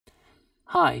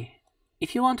Hi,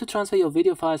 if you want to transfer your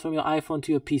video files from your iPhone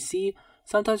to your PC,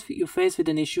 sometimes you're faced with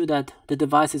an issue that the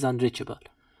device is unreachable.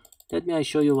 Let me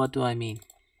show you what do I mean.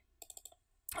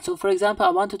 So for example,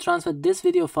 I want to transfer this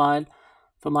video file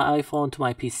from my iPhone to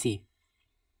my PC.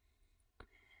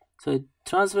 So it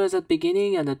transfers at the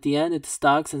beginning, and at the end it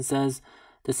stucks and says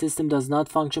the system does not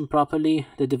function properly,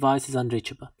 the device is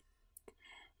unreachable.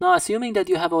 Now, assuming that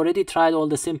you have already tried all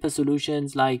the simple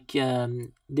solutions like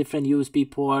different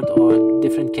USB port or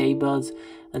different cables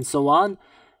and so on,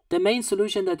 the main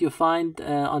solution that you find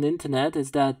on the internet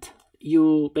is that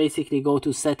you basically go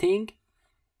to setting,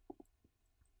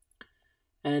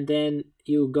 and then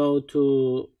you go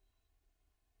to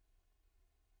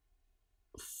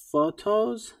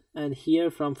photos, and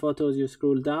here from photos you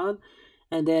scroll down,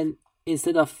 and then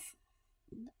instead of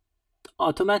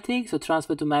automatic, so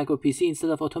transfer to Mac or PC, instead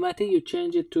of automatic you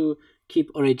change it to keep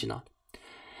original.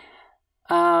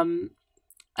 And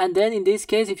then in this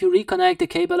case, if you reconnect the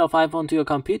cable of iPhone to your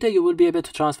computer, you will be able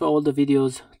to transfer all the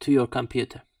videos to your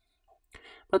computer.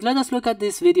 But let us look at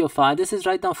this video file. This is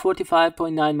right now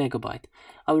 45.9 megabyte.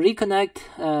 I will reconnect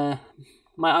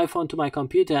my iPhone to my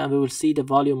computer and we will see the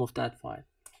volume of that file.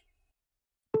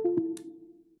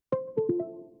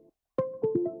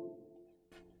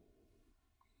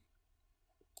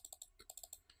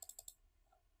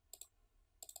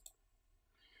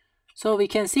 So we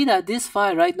can see that this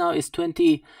file right now is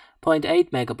 20.8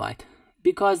 megabyte,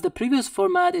 because the previous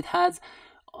format, it has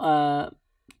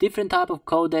different type of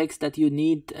codecs that you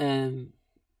need,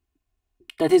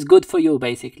 that is good for you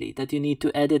basically, that you need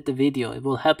to edit the video. It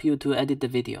will help you to edit the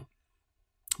video.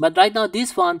 But right now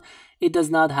this one, it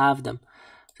does not have them.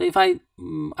 So if I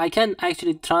can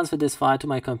actually transfer this file to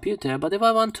my computer, but if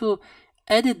I want to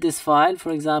edit this file,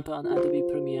 for example on Adobe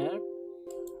Premiere,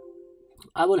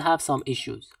 I will have some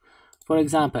issues. For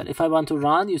example, if I want to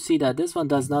run, you see that this one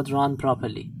does not run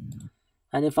properly.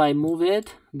 And if I move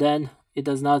it, then it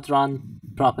does not run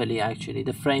properly actually.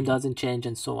 The frame doesn't change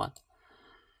and so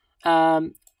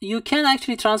on. You can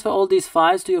actually transfer all these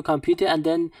files to your computer and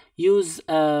then use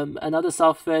another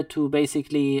software to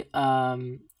basically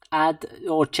add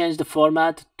or change the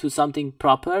format to something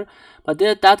proper. But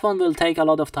that one will take a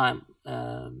lot of time.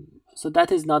 So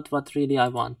that is not what really I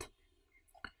want.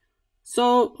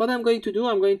 So what I'm going to do,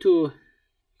 I'm going to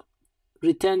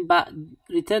return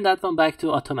that one back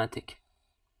to automatic.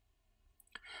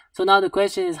 So now the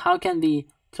question is, how can we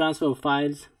transfer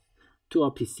files to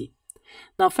our PC?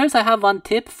 Now first, I have one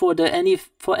tip for any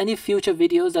future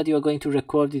videos that you are going to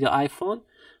record with your iPhone.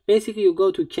 Basically, you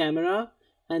go to camera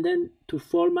and then to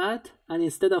format, and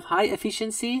instead of high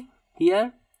efficiency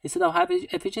here, instead of high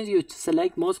efficiency, you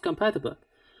select most compatible.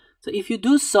 So if you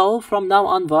do so, from now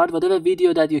onward, whatever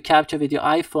video that you capture with your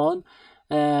iPhone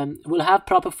will have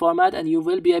proper format, and you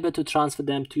will be able to transfer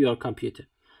them to your computer.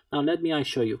 Now let me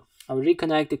show you. I'll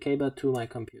reconnect the cable to my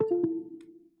computer.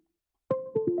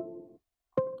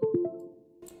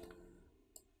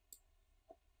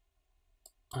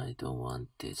 I don't want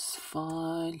this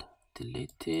file,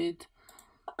 delete it.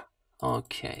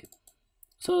 Okay,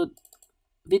 so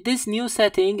with this new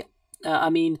setting,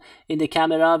 in the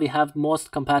camera we have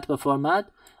most compatible format.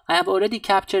 I have already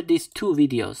captured these two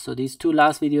videos, so these two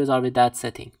last videos are with that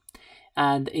setting,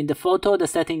 and in the photo the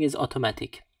setting is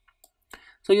automatic.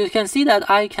 So you can see that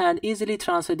I can easily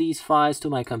transfer these files to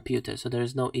my computer, so there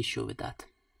is no issue with that.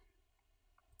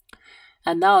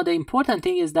 And now the important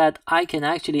thing is that I can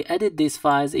actually edit these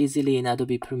files easily in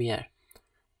Adobe Premiere,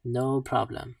 no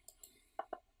problem.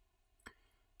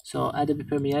 So Adobe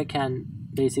Premiere can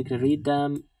basically read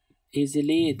them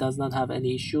easily. It does not have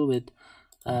any issue with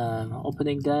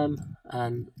opening them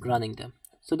and running them.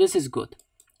 So this is good.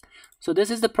 So this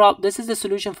is the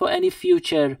solution for any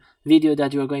future video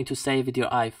that you are going to save with your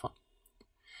iPhone.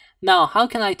 Now, how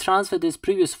can I transfer these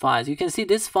previous files? You can see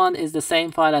this one is the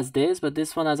same file as this, but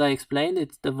this one, as I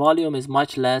explained, the volume is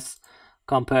much less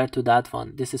compared to that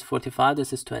one. This is 45,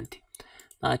 this is 20.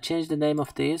 Now I change the name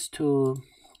of this to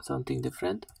something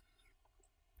different.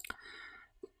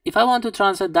 If I want to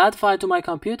transfer that file to my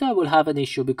computer, I will have an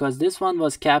issue, because this one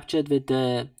was captured with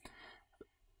the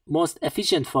most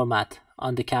efficient format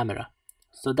on the camera.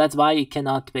 So that's why it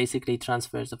cannot basically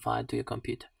transfer the file to your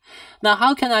computer. Now,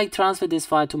 how can I transfer this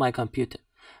file to my computer?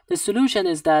 The solution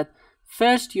is that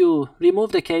first you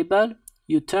remove the cable,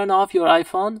 you turn off your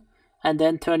iPhone, and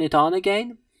then turn it on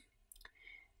again.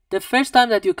 The first time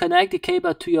that you connect the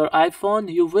cable to your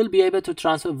iPhone, you will be able to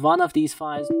transfer one of these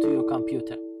files to your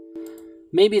computer.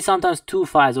 Maybe sometimes 2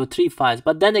 files or 3 files,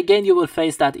 but then again you will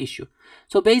face that issue.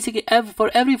 So basically for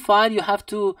every file you have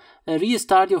to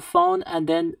restart your phone and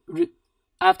then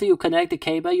after you connect the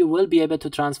cable, you will be able to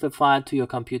transfer file to your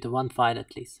computer, one file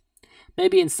at least.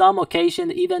 Maybe in some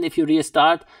occasion, even if you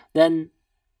restart, then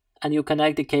and you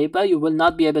connect the cable, you will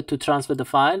not be able to transfer the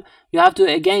file. You have to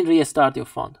again restart your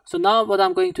phone. So now what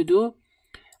I'm going to do,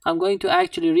 I'm going to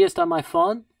actually restart my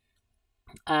phone,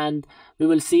 and we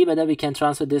will see whether we can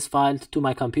transfer this file to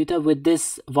my computer with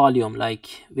this volume,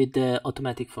 like with the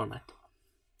automatic format.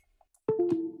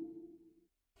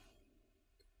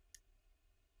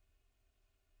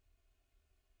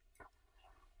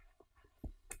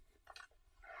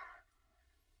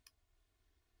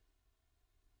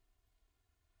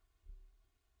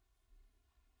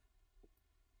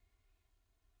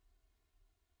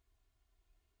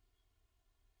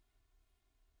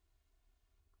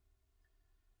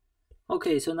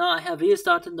 Okay, so now I have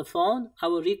restarted the phone. I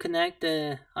will reconnect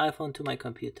the iPhone to my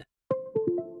computer.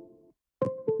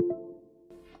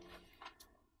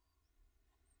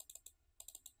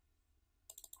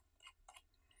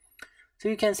 So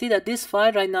you can see that this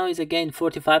file right now is again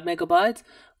 45 megabytes,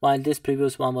 while this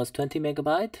previous one was 20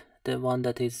 megabyte, the one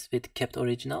that is with kept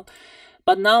original.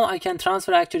 But now I can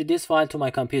transfer actually this file to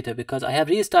my computer because I have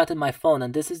restarted my phone,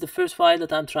 and this is the first file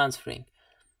that I'm transferring.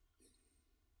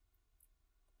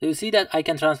 You see that I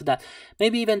can transfer that.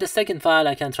 Maybe even the second file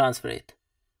I can transfer it.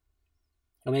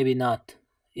 Or maybe not.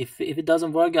 If it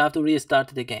doesn't work, you have to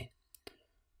restart it again.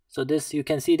 So this, you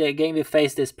can see that again we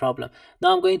face this problem.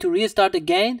 Now I'm going to restart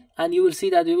again, and you will see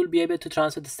that we will be able to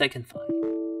transfer the second file.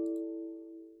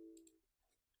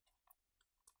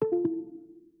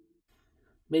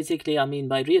 Basically, I mean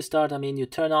by restart, I mean you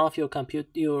turn off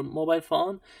your mobile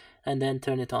phone and then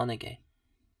turn it on again.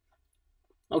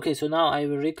 Okay, so now I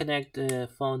will reconnect the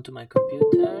phone to my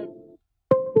computer.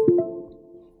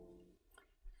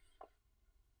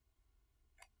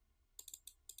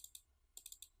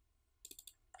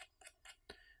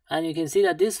 And you can see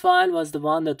that this file was the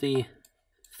one that we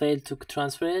failed to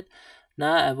transfer it.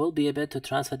 Now I will be able to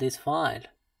transfer this file.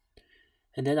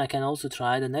 And then I can also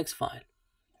try the next file.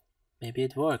 Maybe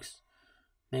it works.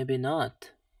 Maybe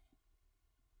not.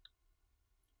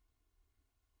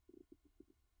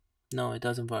 No, it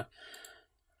doesn't work.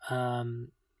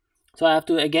 So I have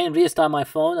to again restart my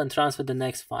phone and transfer the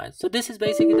next file. So this is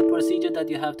basically the procedure that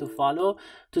you have to follow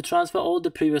to transfer all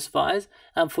the previous files.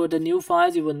 And for the new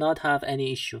files, you will not have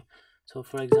any issue. So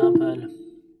for example,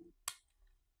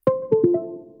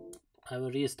 I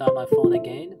will restart my phone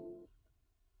again.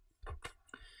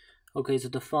 Okay, so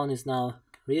the phone is now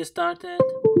restarted.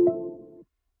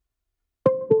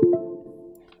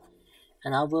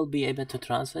 And I will be able to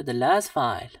transfer the last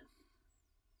file.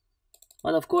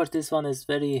 Well, of course, this one is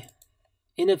very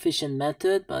inefficient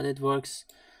method, but it works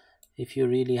if you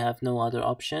really have no other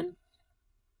option.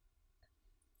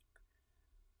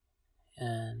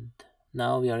 And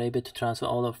now we are able to transfer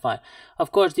all of files.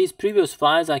 Of course, these previous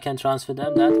files, I can transfer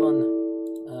them. That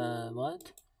one,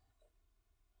 what?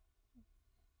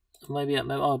 Maybe,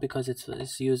 oh, because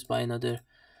it's used by another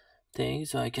thing.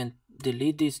 So I can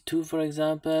delete these two, for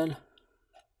example.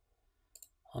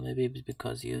 Or maybe it's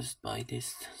because used by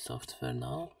this software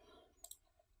now.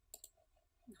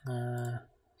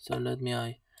 So let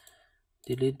me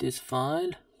delete this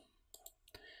file,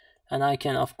 and I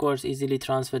can of course easily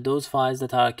transfer those files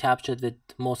that are captured with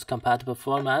most compatible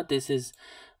format. This is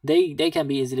they can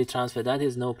be easily transferred. That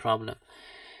is no problem.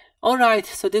 Alright,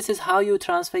 so this is how you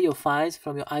transfer your files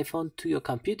from your iPhone to your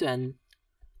computer and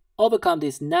overcome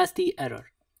this nasty error.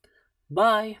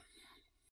 Bye.